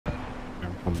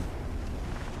him.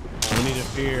 No need to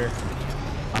fear.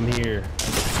 I'm here.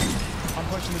 I'm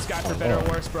pushing this guy for better or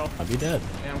worse, bro. I'll be dead.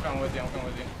 Yeah, I'm coming with you. I'm coming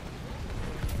with you.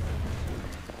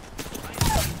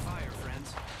 Fire,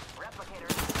 friends.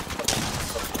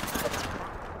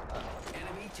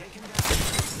 Enemy taken down.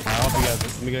 I'll help you guys.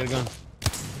 Let me get a gun.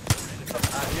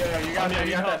 Yeah, you got that.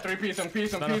 You got that. 3 piece him. You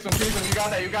got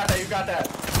that. You got that.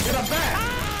 Get him back.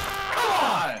 Come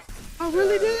on. I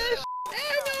really did that.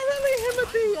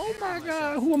 Oh my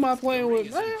god, who am I playing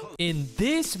with, man? In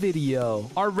this video,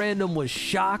 our random was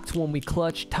shocked when we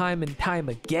clutched time and time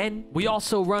again. We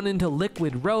also run into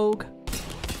Liquid Rogue.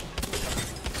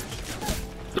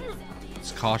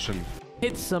 It's caution.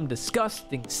 Hit some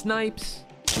disgusting snipes.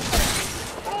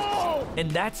 And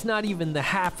that's not even the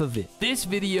half of it. This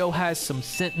video has some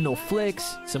sentinel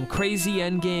flicks, some crazy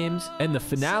end games, and the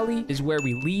finale is where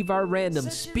we leave our random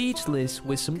speechless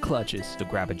with some clutches. So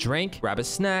grab a drink, grab a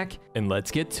snack, and let's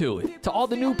get to it. To all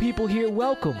the new people here,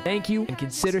 welcome, thank you, and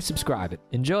consider subscribing.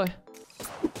 Enjoy.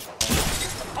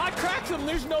 I cracked him,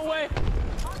 there's no way.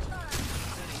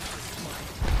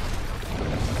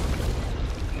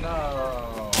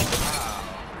 No.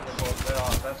 Wow.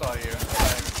 That's all you.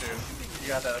 You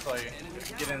got that. That's all you.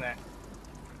 Get in there.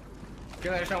 Get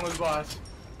in there. Show him his boss.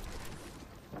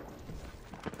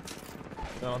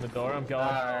 Not on the door. I'm going.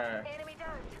 Alright.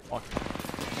 Fuck.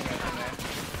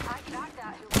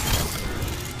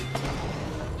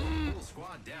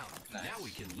 Squad down. Nice. Now we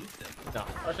can loot them. No.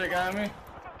 Oh shit, got me.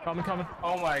 Coming.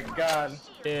 Oh my god.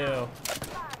 Ew.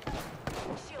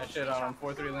 That shit on him.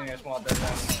 4-3 linear small dead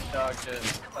man. Dog shit.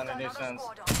 Thunder new sense.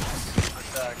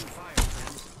 Suck.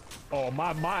 Oh,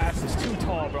 my ass is too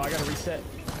tall, bro. I gotta reset.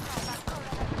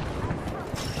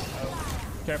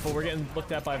 Careful, we're getting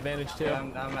looked at by Vantage too. Yeah,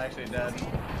 I'm actually dead.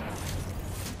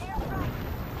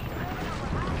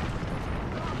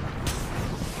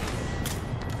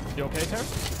 You okay, Terry?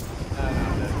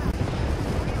 I'm dead.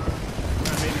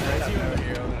 Maybe I raise have you. no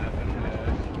heal,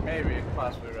 nothing. Maybe,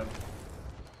 possibly, rather.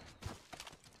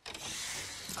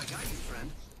 I got you, friend.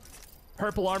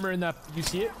 Purple armor in that. You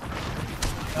see it?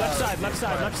 Left side.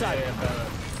 Yeah, but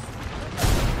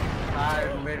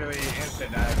I literally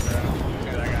instant died, bro.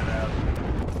 Dude, I got out.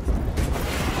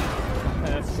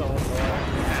 That's so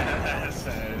boring.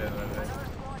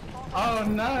 Oh,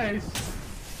 nice!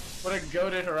 What a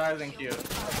goated Horizon Q.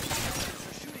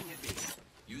 Shooting at me.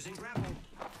 Using grapple.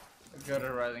 A goated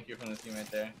Horizon Q from the teammate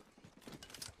there.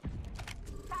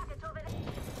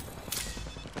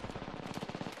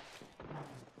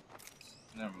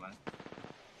 Never mind.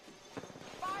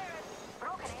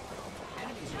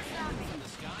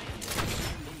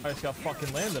 I just got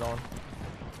fucking landed on.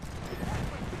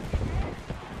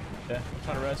 Yeah, I'm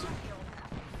trying to rest.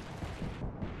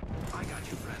 I got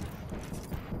you, friend.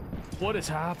 What is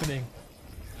happening?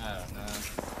 I don't know.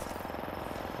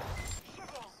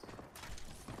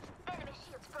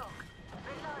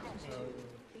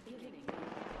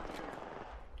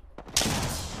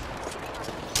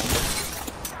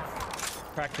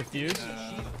 Crack the fuse.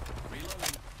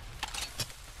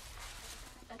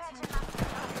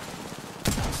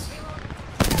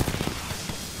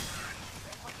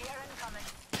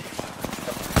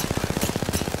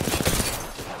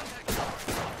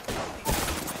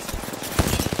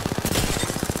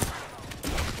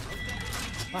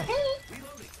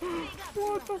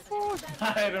 What the fuck? I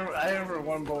hit him for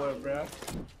 1 bullet, bro.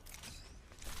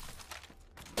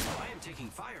 I am taking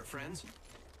fire, friends.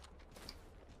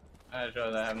 I just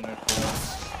realized I have no shield.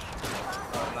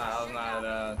 I was not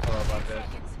told about this.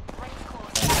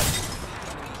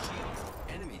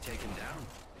 Enemy taken down.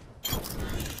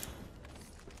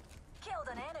 Killed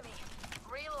an enemy.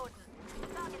 Reloading.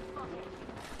 Target spotted.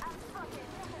 I'm spotted.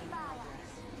 Taking fire.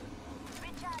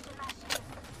 Recharging my shield.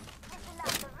 Listen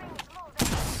up, the ring's moving.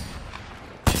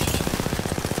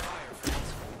 Fire, friends.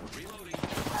 Reloading.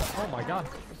 Oh my god.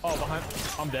 Oh, behind.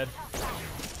 I'm dead.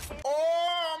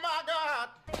 Oh my god!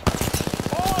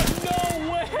 Oh, no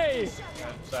way!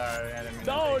 I'm sorry, I didn't mean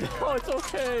No, to take no, it's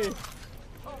okay.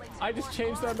 I just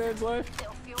changed that man's life.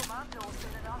 They'll fuel my nose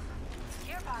soon enough.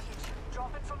 Care package.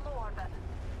 Drop it from low orbit.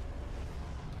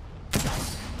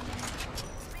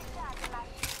 Recharging my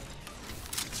shield.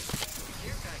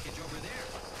 Care package over there.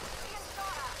 Being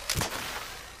shot at.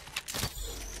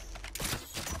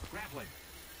 Grappling.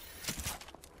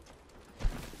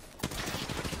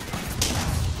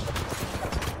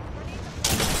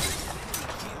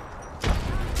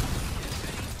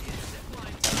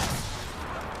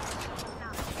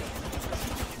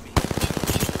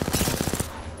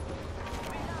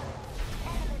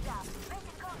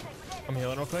 I'm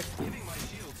healing real quick. Giving my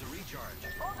shield to recharge.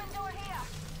 Open door here.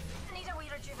 Need a wee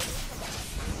rejuvenation.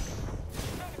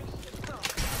 Enemy shield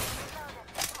broke.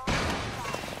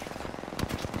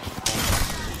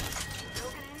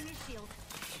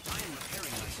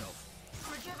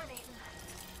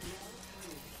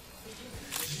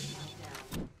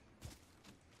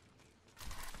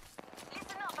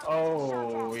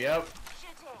 Oh, yep.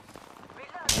 Shooting.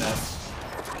 That's.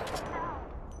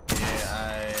 Yeah,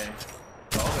 I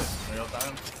called it real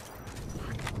time.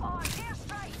 Oh,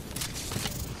 airstrike.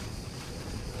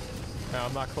 No,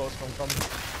 I'm not close from coming.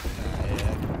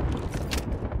 Yeah.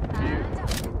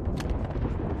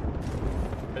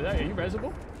 Are you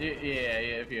resable? Yeah,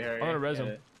 if you hurry. I'm gonna res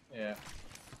him. Yeah.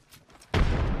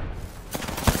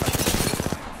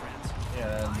 Yeah,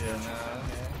 that's good now.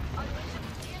 Yeah.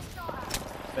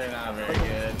 They're not very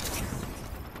good.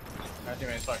 Our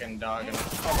teammate's fucking dogging.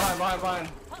 Oh, behind.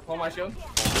 Hold my shield.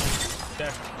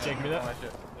 Yeah, Jake, give me Hold that. my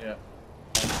shield. Yeah.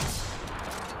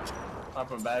 I'll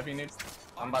put bad if you need.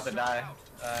 I'm about to die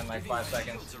in like 5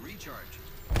 seconds. To recharge.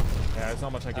 Yeah, there's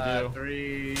not much I can do.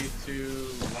 3, 2,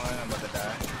 1. I'm about to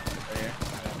die. Right here.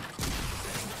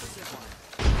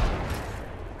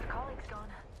 Colleague's gone.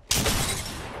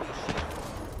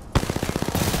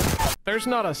 There's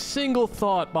not a single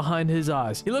thought behind his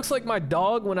eyes. He looks like my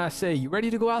dog when I say, "You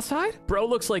ready to go outside?" Bro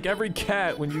looks like every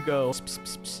cat when you go, "Psst,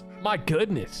 psst, psst." My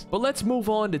goodness. But let's move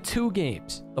on to 2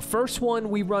 games. The first one,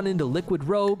 we run into Liquid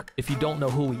Rogue. If you don't know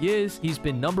who he is, he's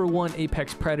been #1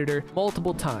 Apex Predator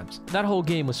multiple times. That whole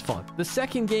game was fun. The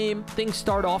second game, things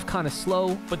start off kind of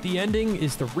slow, but the ending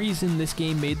is the reason this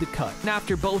game made the cut. And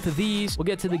after both of these, we'll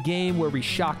get to the game where we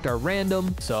shocked our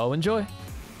random, so enjoy.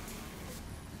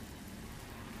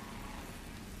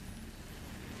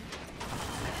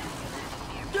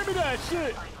 Give me that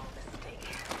shit.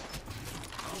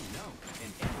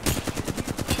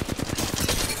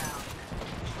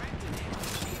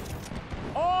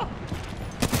 Oh!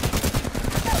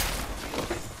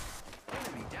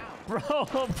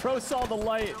 Bro saw the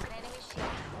light.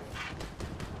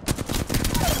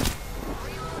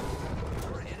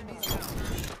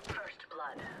 First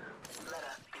blood. Let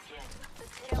us begin. The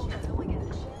champion has been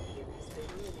eliminated.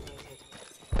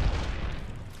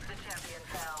 The champion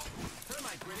fell.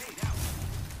 Thermite grenade out.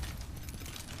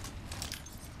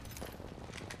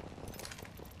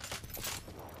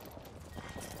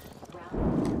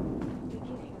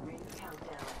 Beginning ring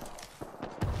countdown.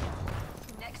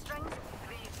 Next ring,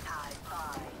 these I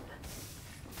find.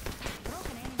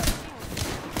 Broken enemy shield.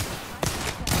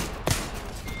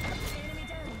 Enemy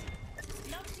downed.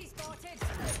 Numpty spotted.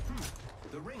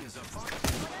 The ring is afire.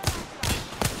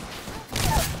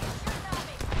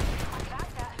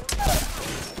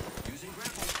 Using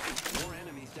grapple. More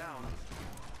enemies down.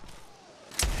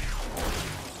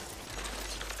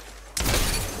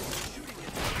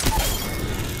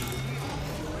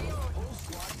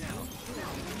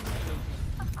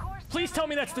 Please tell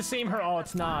me that's the same her. Oh,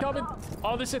 it's not. Coming.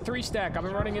 Oh, this is a 3 stack. I've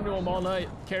been running into him all night.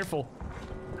 Careful.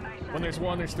 When there's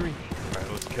 1, there's 3. Alright,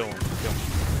 let's kill him. Kill him.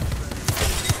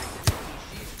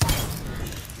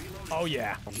 Oh,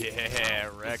 yeah. Yeah,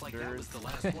 Looks like that Rectors. was the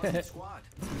last one in the squad.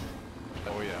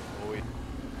 Oh yeah, boy.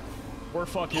 We're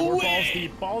fucking. We're balls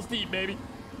deep. Balls deep, baby.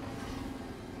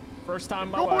 First time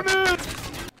in my life.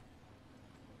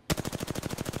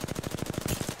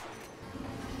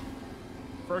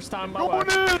 First time in my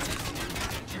life.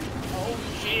 Oh,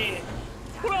 shit.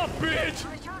 What up, bitch?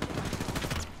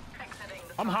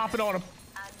 I'm hopping on him.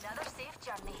 Another safe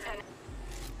journey.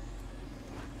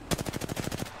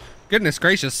 Goodness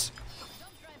gracious.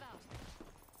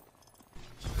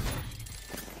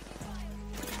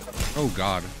 Oh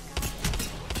god.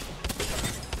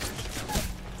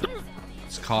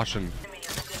 It's caution.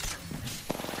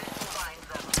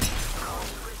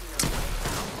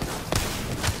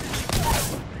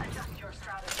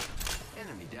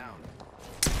 Enemy down.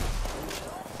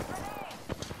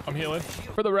 I'm healing.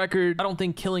 For the record, I don't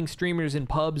think killing streamers in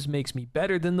pubs makes me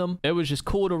better than them. It was just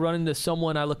cool to run into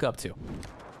someone I look up to.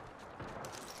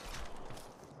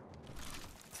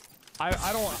 I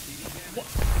don't. What?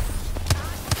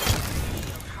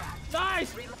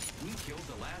 Nice! We killed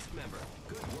the last member.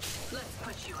 Good work. Let's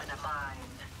put you in a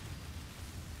bind.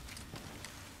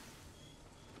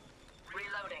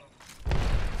 Reloading.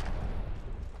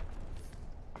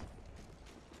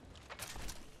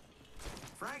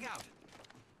 Frag out.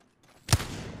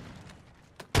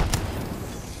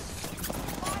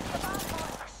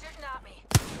 Shooting at me.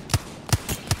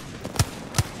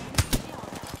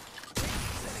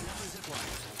 Setting up a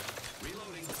zipline.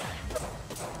 Reloading.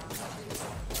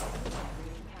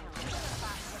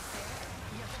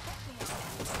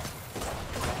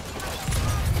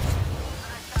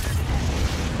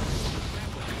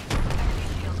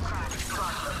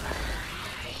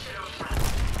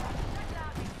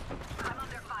 I'm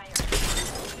under fire.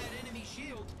 That enemy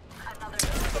shield. Another I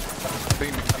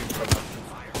think the team's coming up.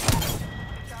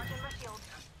 charging my shield.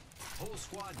 Whole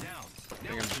squad down. I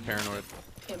think I'm just paranoid.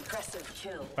 Impressive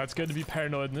kill. That's good to be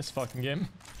paranoid in this fucking game.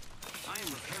 I am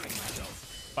repairing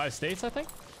 5 states, I think.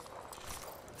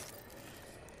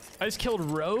 I just killed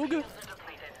Rogue.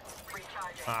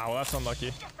 Ah, well, that's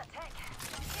unlucky.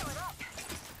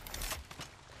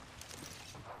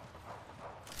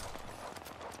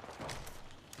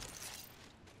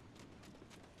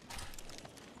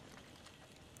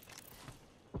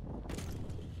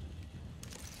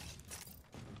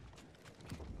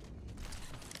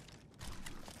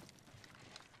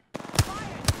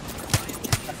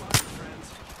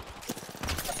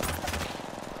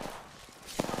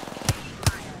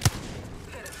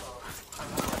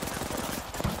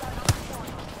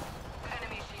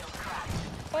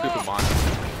 Stupid mon.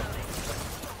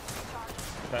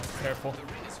 Okay, careful. The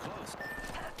ring is close.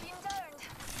 Being turned.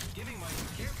 Giving my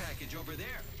care package over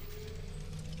there.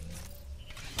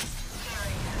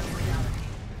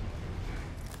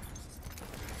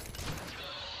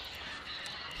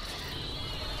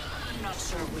 I'm not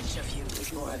sure which of you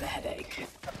is more of a headache.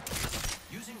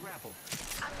 Using grapple.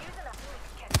 I'm using a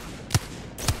Phoenix kit.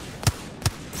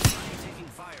 I'm taking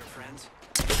fire, friends.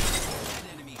 An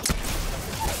enemy.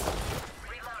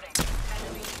 Reloading.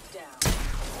 Enemy down.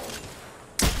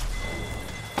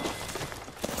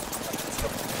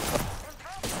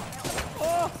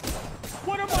 Oh,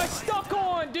 what am I stuck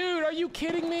on, dude? Are you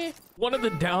kidding me? One of the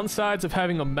downsides of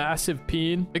having a massive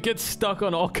peen, it gets stuck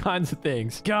on all kinds of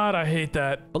things. God, I hate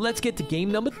that. But let's get to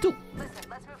game number 2. Listen,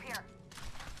 let's move here.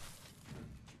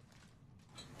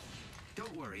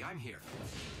 Don't worry, I'm here.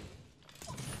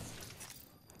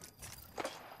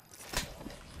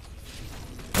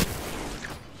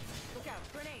 Look out,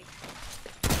 grenade.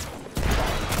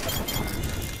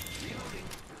 Reloading.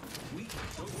 Weak.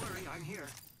 Don't worry, I'm here.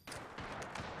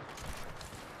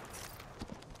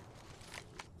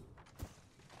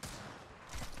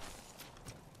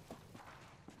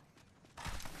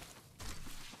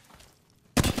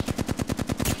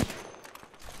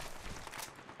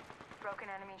 Broken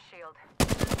enemy shield.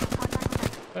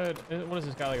 What is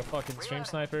this guy, like a fucking stream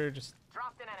sniper? Just,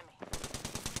 Dropped an enemy.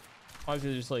 why is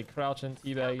he just like crouching, That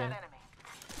teabagging? enemy.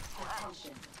 Wow.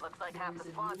 Looks like half the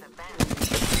squad's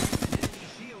advanced. Enemy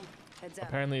shield. Heads up.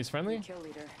 Apparently he's friendly. Kill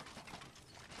leader.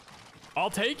 I'll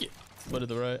take it. But to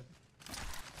the right.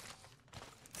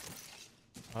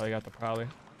 Oh, they got the prowler.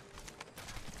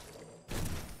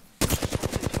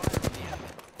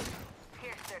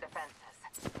 Pierce their defenses.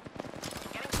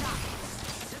 Getting shot.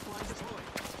 Zipline deployed.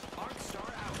 Arc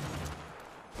star out.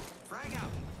 Frag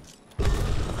out.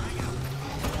 Frag out.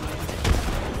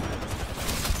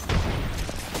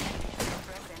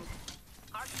 Threatened.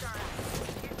 Arc star out.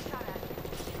 Getting shot at.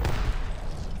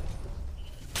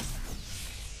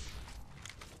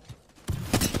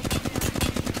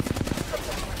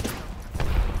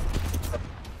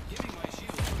 Giving my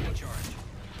shield a recharge.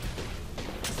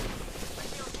 My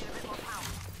shields need a bit more power.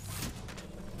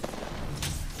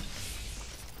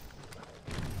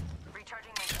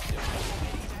 Recharging my shield.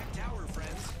 Back tower,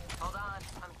 friends. Hold on,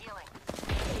 I'm healing.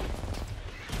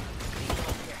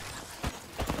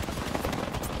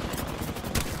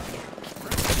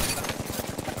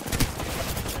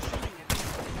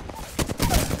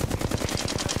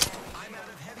 I'm out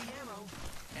of heavy ammo.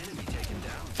 Enemy taken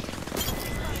down.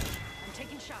 I'm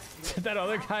taking shots. Did that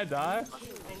other guy die?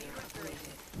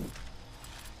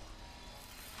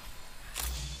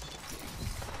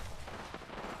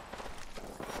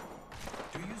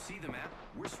 Do you see the map?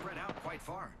 We're spread out quite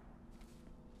far.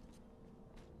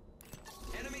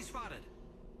 Enemy spotted.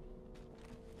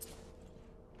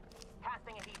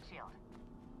 Passing a heat shield.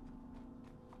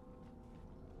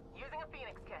 Using a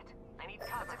Phoenix kit. I need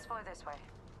cover. Let's explore this way.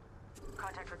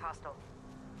 Contact with hostile.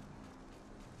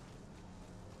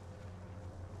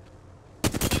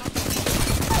 An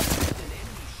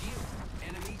enemy shield.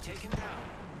 Enemy taken down.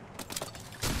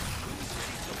 Who's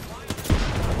ready to fly?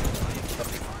 I am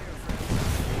taking fire, friends.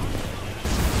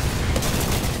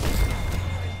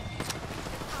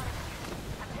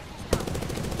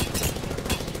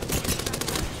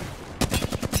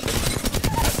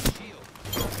 Shield.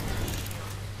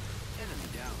 Enemy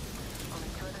down. Only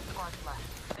 2 of the squads left.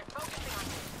 They're focusing on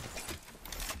me.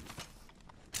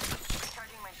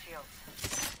 Recharging my shields.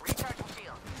 Recharging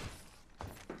shields.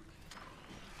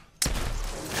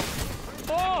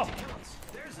 Oh!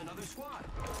 There's another squad.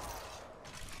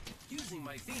 Using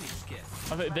my Phoenix kit.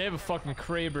 I think they have a fucking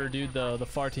Kraber, dude, the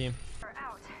FAR team. We're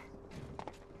out.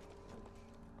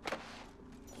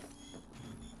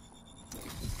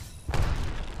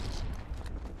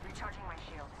 Recharging my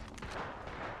shields.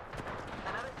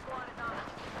 Another squad is on us.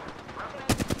 Broken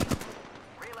enemy shield.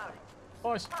 Reloading.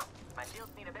 Boys. Oh, my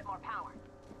shields need a bit more power.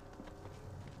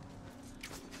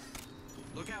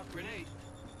 Look out, grenade.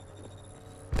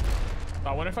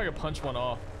 I wonder if I could punch one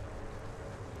off.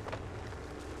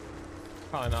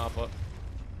 Probably not, but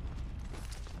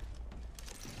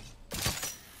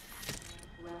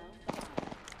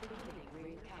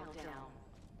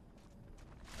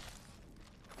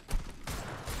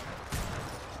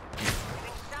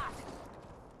Getting shot.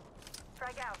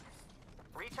 Frag out.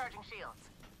 Recharging shields.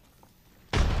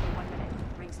 1 minute.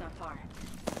 Ring's not far.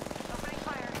 Opening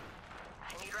fire.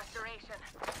 I need restoration.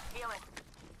 Healing.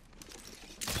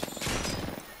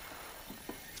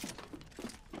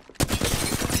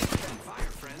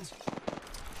 Fire, friends.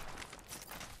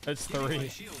 it's Giving my 3.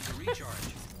 shield to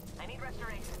recharge. I need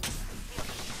restoration. Heal.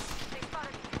 They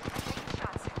spotted me. I'm taking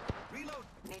shots. Reload.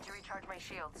 Need to recharge my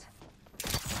shields.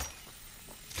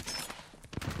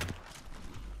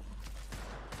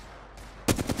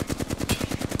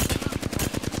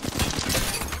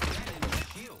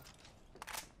 Shield.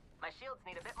 My shields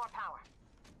need a bit more power.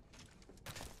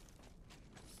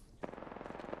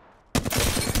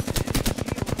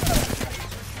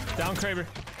 Down, Kraber.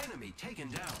 Enemy taken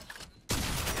down. Get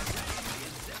ready.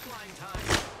 It's zipline time.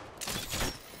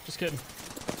 Just kidding.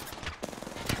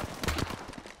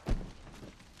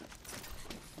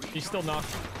 He's still knocked.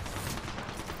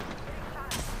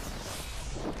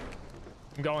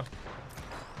 I'm going.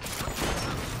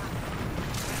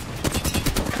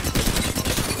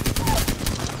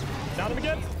 Down him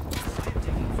again. I am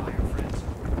taking fire, friends.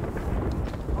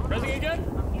 Resing again.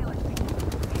 I'm healing.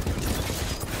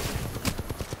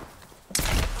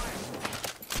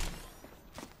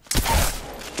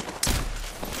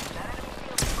 That enemy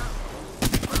shield is broken.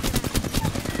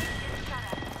 Getting shot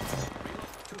at.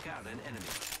 Took out an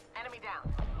enemy. Enemy down.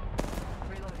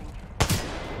 Reloading.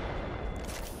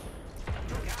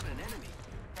 Took out an enemy.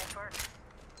 Nice work.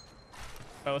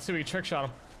 All right, let's see if we can trick shot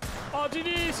him. Oh,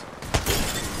 GG's.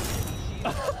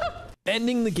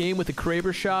 Ending the game with a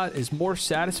Kraber shot is more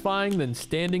satisfying than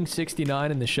standing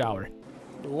 69 in the shower.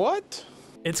 What?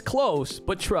 It's close,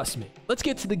 but trust me. Let's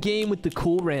get to the game with the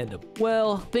cool random.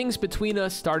 Well, things between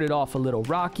us started off a little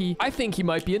rocky. I think he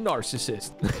might be a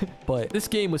narcissist. But this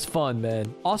game was fun,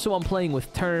 man. Also, I'm playing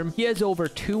with Term. He has over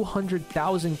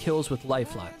 200,000 kills with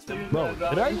Lifeline. Bro,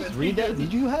 did I just read that?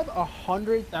 Did you have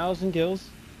 100,000 kills?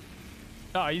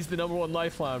 Oh, he's the #1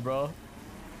 lifeline, bro.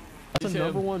 That's He's the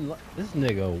him. #1. This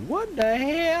nigga, what the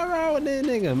hell wrong with that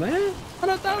nigga, man?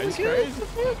 100,000 He's kills? crazy. What the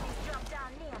fuck? Drop down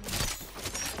near me.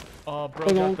 Oh, bro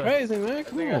We're going got, crazy, man.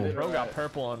 Come on. bro got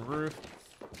purple on roof.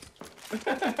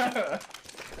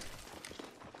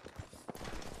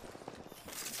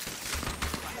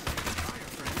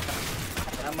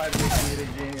 That might be a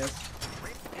comedic genius.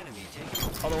 Enemy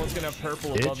taken. Other one's gonna have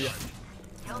purple Bitch. above you.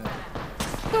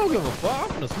 I don't give a fuck.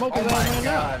 I'm gonna smoke his Oh ass my right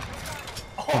now. god.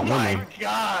 Oh my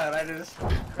god. I just.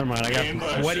 Never mind, I got Game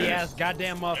some sweaty ass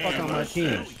goddamn motherfucker on my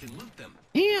team. We can loot them.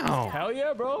 Damn. Hell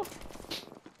yeah, bro. I am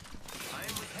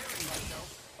repairing myself.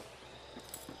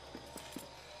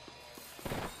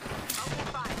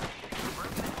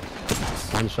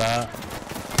 One shot.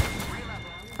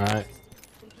 Alright.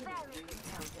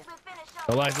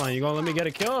 So Lifeline, you gonna let me get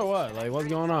a kill or what? Like, what's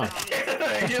going on?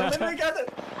 You literally got it.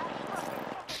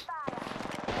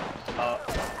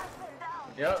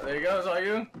 Yep, there you go. It's all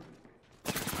you.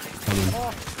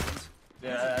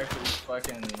 Yeah, actually,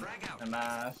 fucking a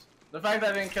mass. The fact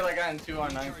that I didn't kill that guy in 2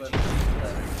 on 9 clips.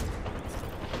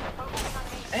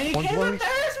 And he One came more. up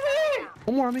past me!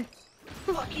 One more on me.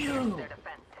 Fuck you! Enemy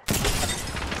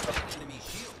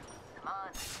shield. Come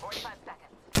on, 45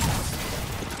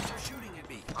 seconds. They're shooting at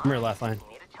me. Come here, Lifeline.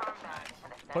 Need a charm back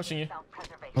and a Pushing you.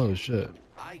 self-preservation. Oh shit.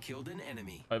 I killed an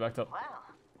enemy. I backed up. Well,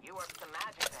 you worked some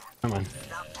magic there. Come on.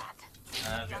 Stop that.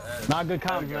 Not good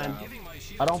comms, man. Giving my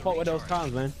shield I don't to fuck with those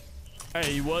recharge. comms, man.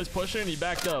 Hey, he was pushing. He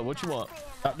backed up. What you want?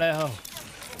 Stop that hoe.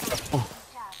 Hold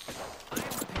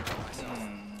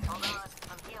on,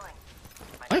 I'm healing.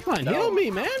 Lifeline, heal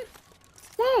me, man.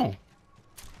 Come on.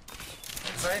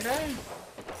 Right there?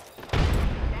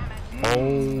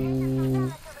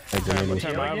 Oh. Thank you, Term, baby.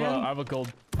 Term, I have a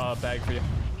gold bag for you.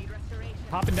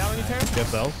 Hopping down on you, Term?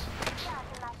 Guess else.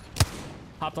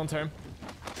 Hopped on Term.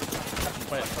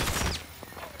 Wait.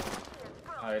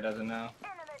 Oh, he doesn't know.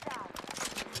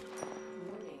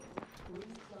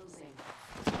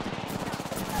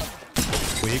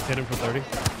 Weak, hit him for 30.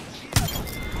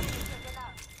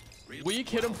 Weak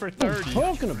hit him for 30.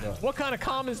 Talking about. What kind of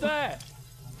calm is that?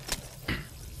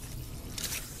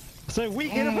 Say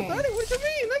weak, hit him for 30? What you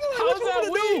mean, nigga? Like, How what is you that want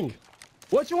me to do? weak?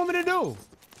 What you want me to do?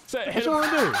 Say, What hit you him.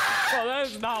 want me to do? Oh, that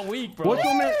is not weak, bro. What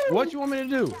you want me to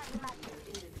do?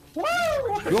 You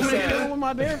want me to kill him with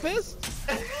my bare fist?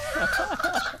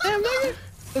 Damn, nigga.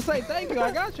 Just say thank you.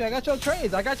 I got you. I got your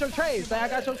trades. I got your trades. Say I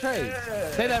got your trades.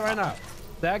 Say that right now.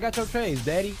 Say I got your trades,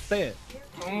 daddy. Say it.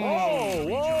 Whoa,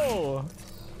 whoa.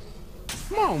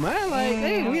 Come on, man. Like,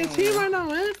 hey, we a team right now,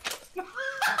 man.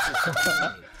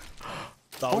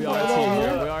 Oh, we are a team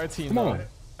here. We are a team. Come on.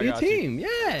 We a team.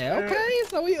 Yeah, okay.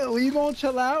 So we gonna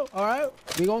chill out, all right?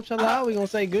 We gonna chill out. We gonna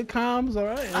say good comms, all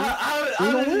right?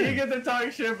 How did you get to talk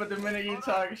shit, but the minute you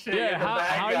talk shit, Yeah, you're the bad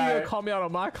how guy. are you gonna call me out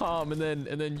on my comm and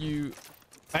then you?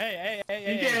 Hey, You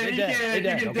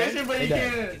can dish it, but you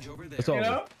can't. It's You over.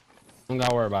 know? Don't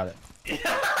gotta worry about it.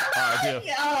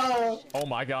 Yo. Oh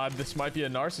my God, this might be a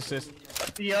narcissist.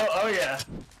 Yo. Oh yeah.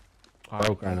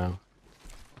 Broke right now.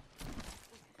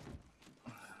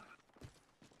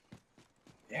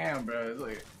 Damn, bro. It's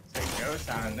like ghost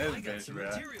town in this bitch, bro.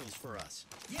 Materials for us.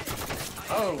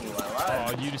 Oh, I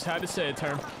lied. Oh, you just had to say it,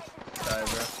 Term. Sorry,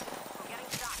 bro.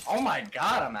 Oh my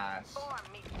God, I'm ass.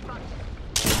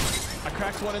 I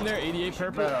cracked one in there. 88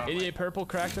 purple. Bro. 88 purple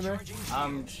cracked in there.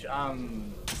 I'm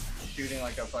shooting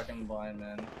like a fucking blind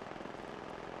man.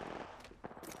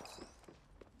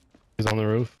 He's on the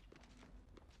roof.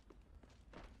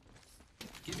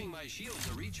 Giving my shields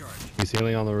a recharge. He's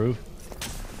healing on the roof.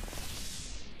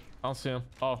 I don't see him.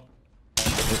 Oh,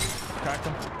 cracked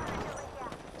him.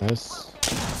 Yes.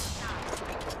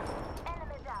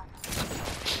 Enemy down.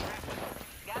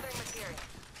 Gathering material.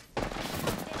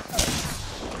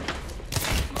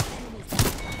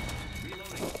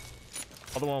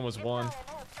 Other one was one.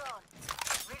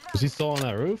 Is he still on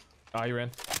that roof? Oh, he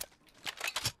ran.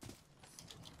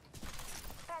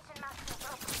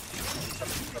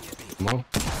 Come on.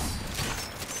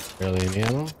 Barely any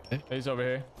ammo. Okay. He's over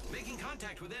here. Making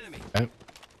contact with enemy. Okay.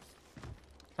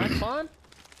 Can I climb?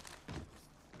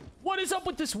 What is up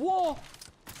with this wall?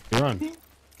 You run.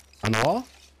 On the wall?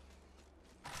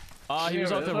 He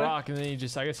was Yeah, off the this way? rock and then he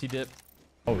just, I guess he dipped.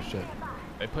 Oh shit.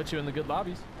 They put you in the good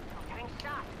lobbies. Getting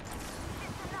shot.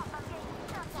 Listen up, I'm getting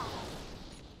shot at.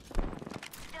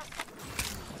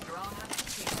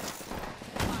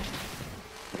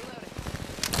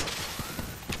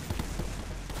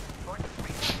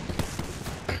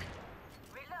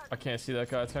 I can't see that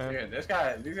guy, Term. Dude, these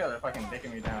guys are fucking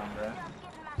dicking me down, bro.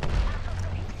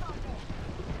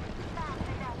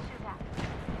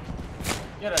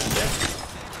 Yeah, that's it.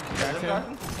 Got him, got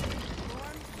him?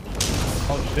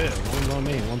 Oh shit. One's on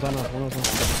me. One's on us. One's on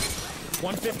us.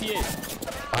 158.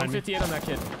 158 on that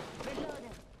kid.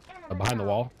 Behind the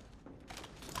wall.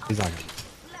 He's on.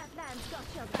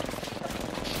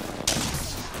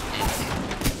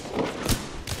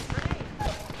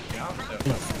 Yeah, I'm still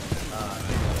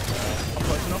I'm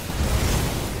pushing him.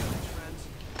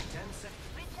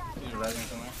 He's rising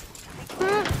somewhere.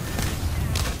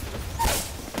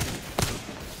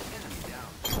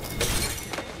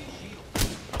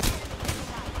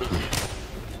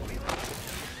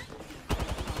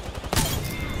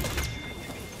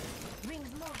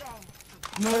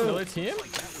 Another team?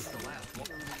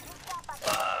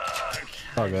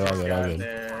 All good. All good. All Got good.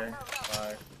 there.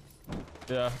 Fuck.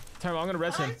 Yeah. Term, I'm gonna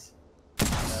res him.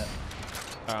 Alright,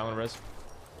 I'm gonna res.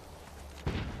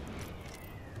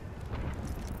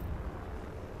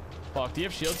 Fuck, do you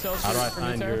have shield cells? How do I for me,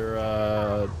 find Term?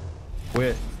 your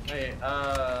quit? Hey,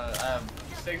 I have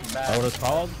 6 Is that bats. what it's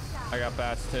called? I got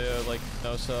bats too, like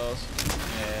no cells.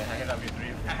 Yeah, I can have you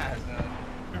 3 bats.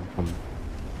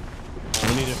 No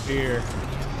need to fear.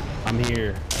 I'm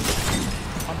here.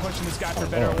 I'm pushing this guy for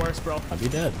better or worse, bro. I'll be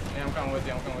dead. Yeah, I'm coming with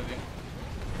you. I'm coming with you.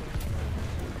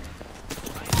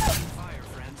 Fire,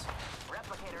 friends.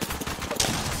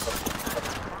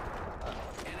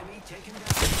 Enemy taken down.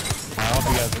 I'll help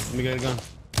you guys. Let me get a gun.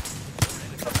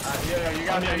 Yeah, you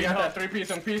got that. You got that. 3 piece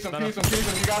him. Piece him. Piece him. Piece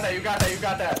him. You got that. You got that. You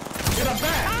got that. Get him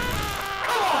back.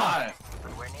 Come on.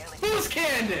 Who's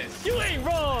Candace? You ain't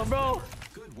wrong, bro.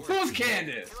 Who's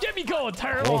Candace? Get me going,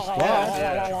 Term. Oh,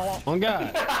 squad. On God.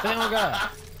 Stay on God.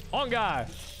 On guy.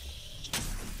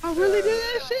 I really did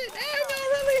that shit. Damn, I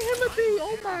really hit me.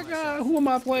 Oh my God. Who am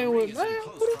I playing with, man?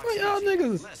 Who the fuck y'all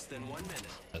niggas? Less than 1 minute.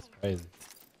 That's crazy.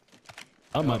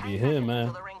 That might be him,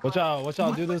 man. What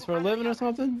y'all do this for a living or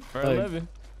something? For a living.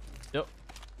 Yep.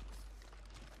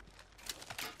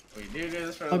 We do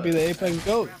this for a Might be the living. apex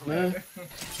goat, man.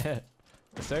 Yes,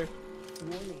 sir.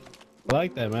 I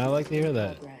like that, man. I like to hear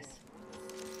that.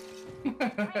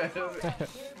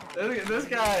 This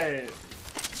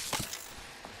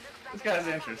guy's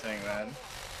interesting, man.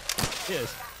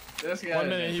 Yes. This guy. 1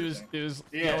 minute he was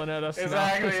yelling at us.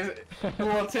 Exactly. He's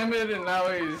well timid, and now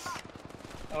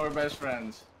we're best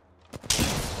friends.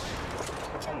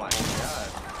 Oh my God.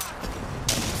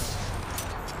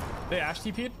 They Ash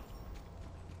TP'd?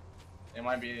 It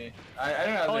might be. I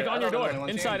don't know. Oh, like I on your thought there was door. only one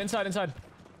Inside, team. inside.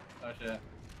 Oh shit.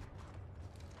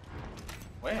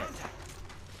 Where?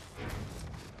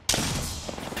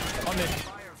 On me.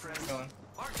 Where's he going?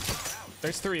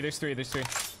 There's three. 170.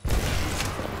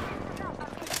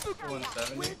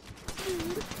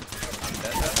 I'm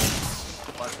dead.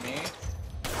 Fuck me.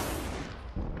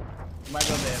 You might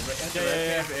go there.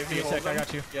 Yeah. If he Give me a holds sec, I him,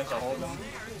 got you. He has to hold him.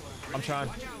 I'm trying.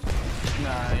 Nah,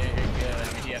 you're good.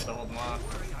 I mean, he has to hold him off.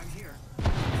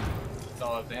 It's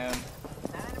all up to him.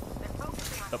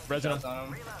 Oh, resin him. Shots on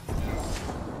him.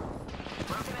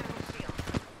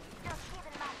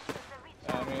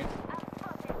 I mean,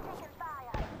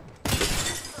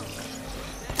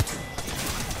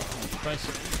 Nice.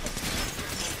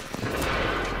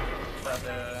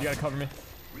 You gotta cover me.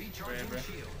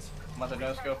 I'm about to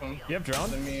no scope him. You have drone?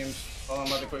 The memes. Hold on,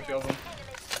 I'm about to quick scope him.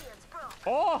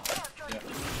 Oh! Yeah.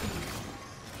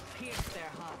 Pierce their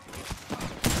heart.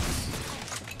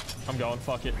 I'm going.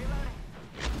 Fuck it.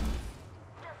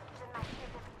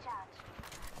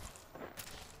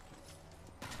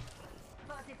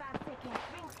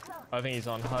 I think he's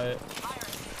on height.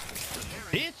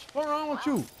 Bitch, what's wrong with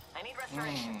you?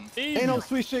 Easy. Ain't no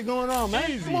sweet shit going on, man.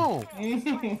 Easy. Come on. Do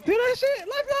that shit.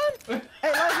 Lifeline?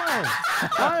 Hey, Lifeline.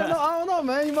 I don't know,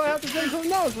 man. You might have to take some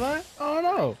notes, man. I don't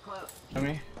know. I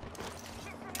mean,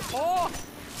 Oh!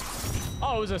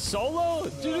 Oh, it was a solo?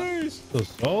 Jeez. The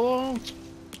solo?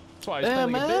 That's why I Damn,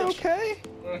 spent like man. a bitch. Okay.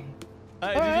 Hey,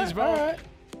 Alright, GG's, bro. alright.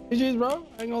 GG's, bro.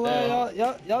 I ain't gonna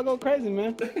lie. Y'all go crazy,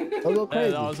 man. Y'all go Hey,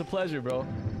 crazy. that was a pleasure, bro.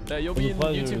 Yeah, you'll be in the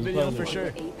pleasure, it YouTube was a video pleasure. for sure.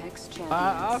 Apex champions.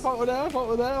 I fuck with that. I fuck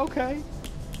with that. Okay.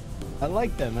 I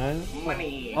like that, man.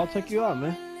 money. I'll check you out,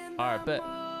 man. Alright, bet.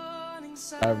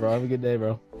 Alright, bro. Have a good day,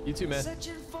 bro. You too, man.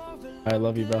 I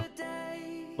love you, bro.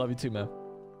 Love you too, man.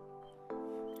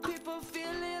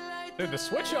 Dude, the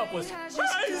switch up was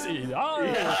crazy. Oh.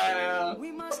 Yeah.